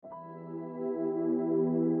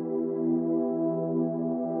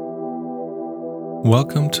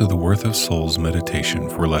Welcome to the Worth of Souls meditation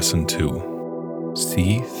for Lesson 2.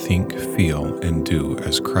 See, think, feel, and do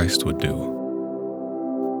as Christ would do.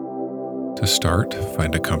 To start,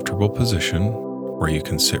 find a comfortable position where you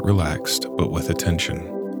can sit relaxed but with attention,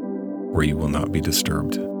 where you will not be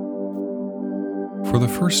disturbed. For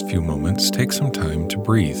the first few moments, take some time to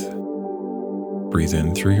breathe. Breathe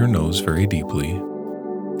in through your nose very deeply,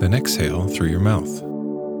 then exhale through your mouth.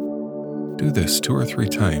 Do this 2 or 3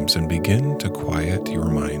 times and begin to quiet your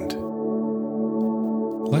mind.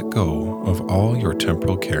 Let go of all your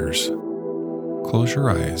temporal cares. Close your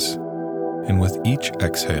eyes, and with each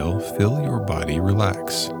exhale, feel your body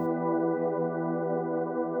relax.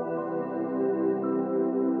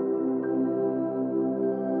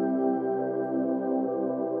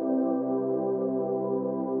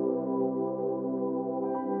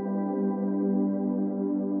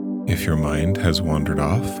 If your mind has wandered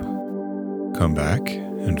off, come back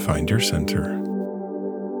and find your center.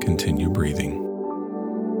 Continue breathing.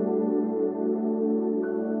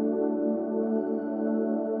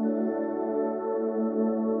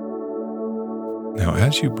 Now,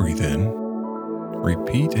 as you breathe in,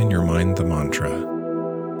 repeat in your mind the mantra,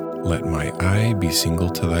 "Let my eye be single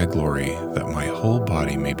to thy glory, that my whole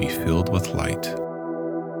body may be filled with light."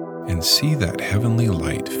 And see that heavenly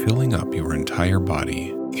light filling up your entire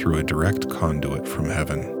body through a direct conduit from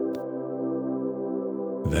heaven.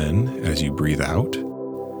 Then, as you breathe out,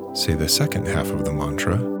 say the second half of the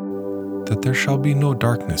mantra, "that there shall be no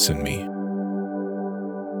darkness in me."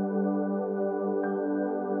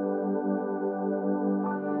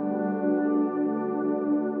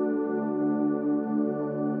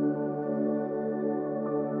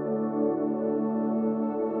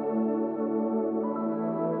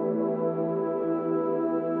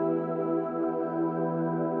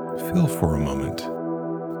 Feel for a moment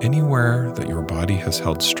anywhere that your body has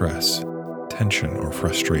held stress, tension, or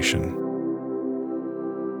frustration.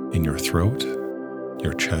 In your throat,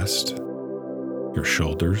 your chest, your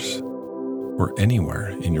shoulders, or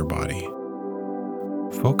anywhere in your body.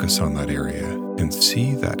 Focus on that area and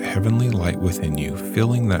see that heavenly light within you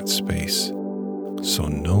filling that space, so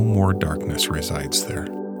no more darkness resides there.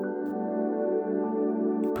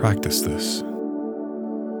 Practice this.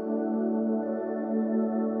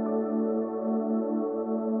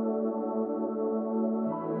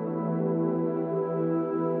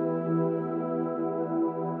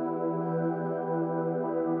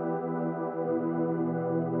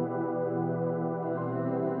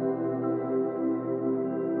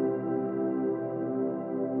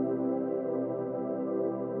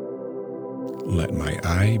 Let my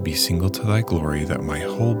eye be single to thy glory, that my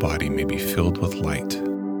whole body may be filled with light,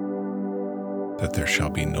 that there shall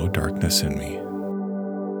be no darkness in me.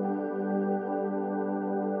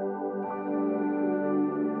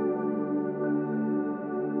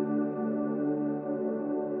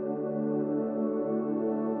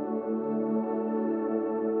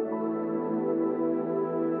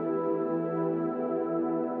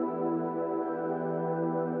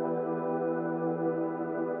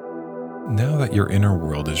 Now that your inner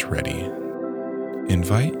world is ready,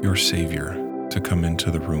 invite your Savior to come into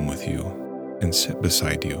the room with you and sit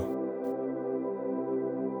beside you.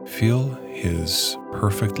 Feel His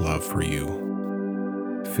perfect love for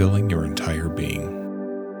you, filling your entire being.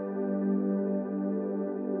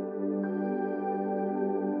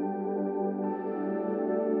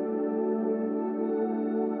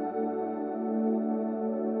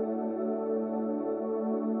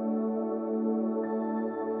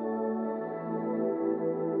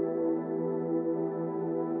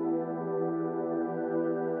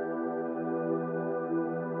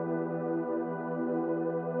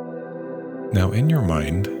 Now, in your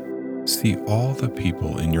mind, see all the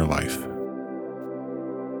people in your life.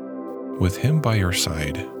 With Him by your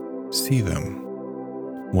side, see them,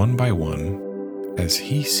 one by one, as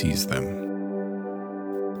He sees them.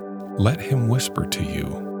 Let Him whisper to you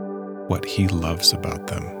what He loves about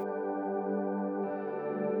them.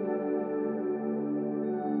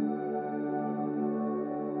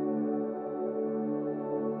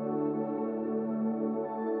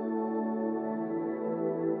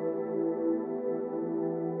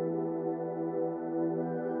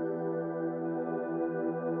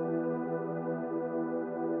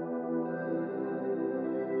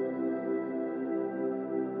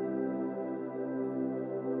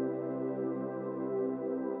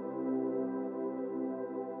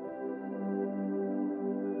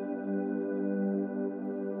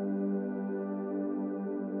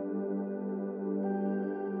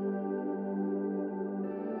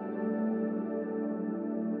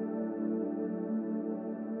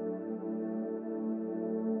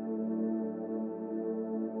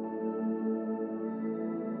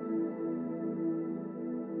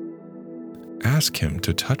 ask Him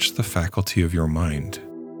to touch the faculty of your mind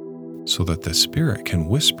so that the Spirit can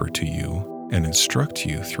whisper to you and instruct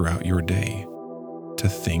you throughout your day to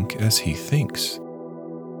think as He thinks.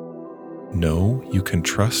 Know you can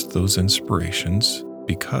trust those inspirations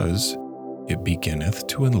because it beginneth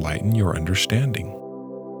to enlighten your understanding.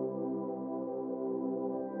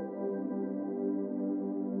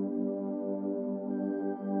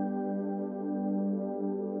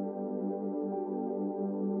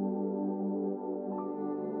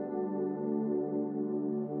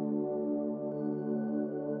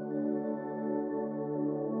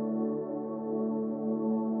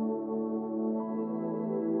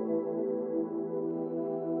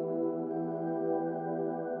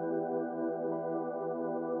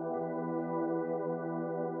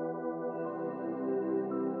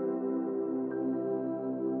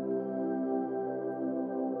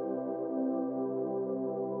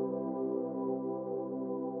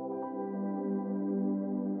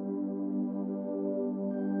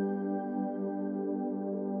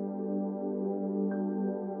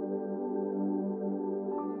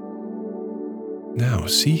 Now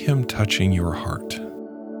see Him touching your heart.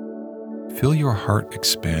 Feel your heart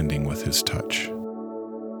expanding with His touch.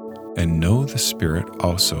 And know the Spirit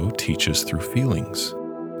also teaches through feelings.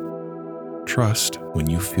 Trust when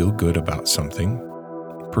you feel good about something,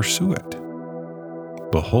 pursue it.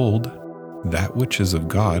 Behold, that which is of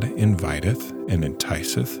God inviteth and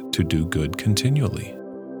enticeth to do good continually.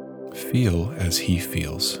 Feel as He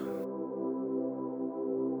feels.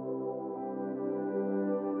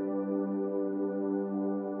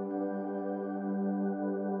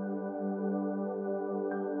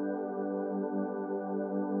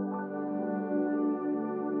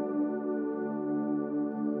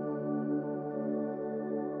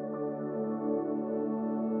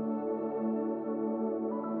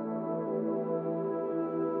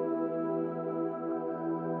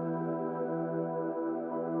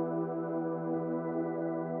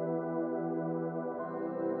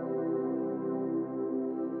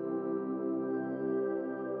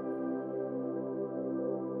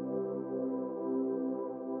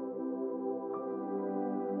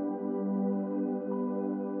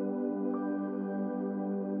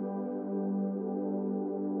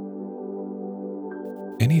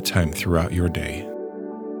 Anytime throughout your day,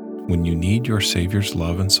 when you need your Savior's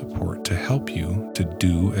love and support to help you to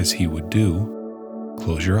do as He would do,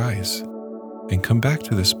 close your eyes and come back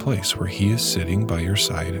to this place where He is sitting by your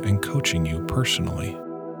side and coaching you personally.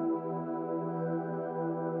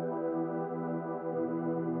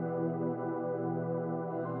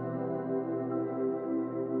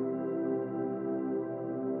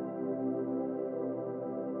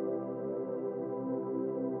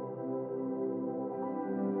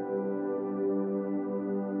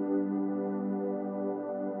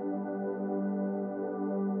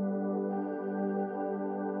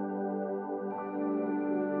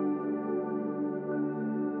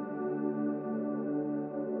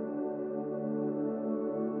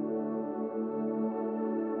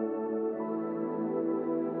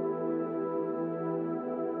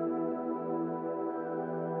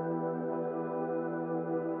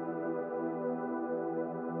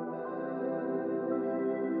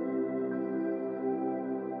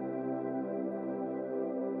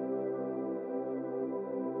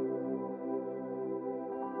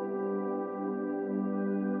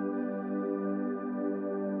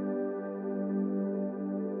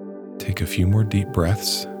 Take a few more deep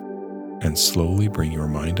breaths and slowly bring your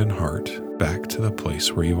mind and heart back to the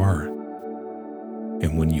place where you are.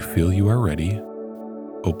 And when you feel you are ready,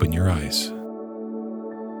 open your eyes.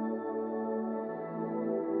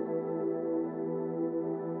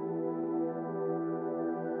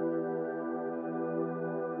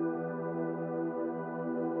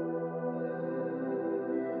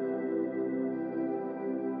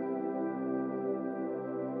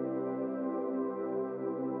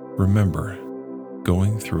 Remember,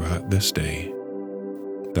 going throughout this day,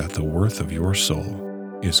 that the worth of your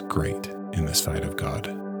soul is great in the sight of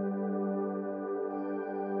God.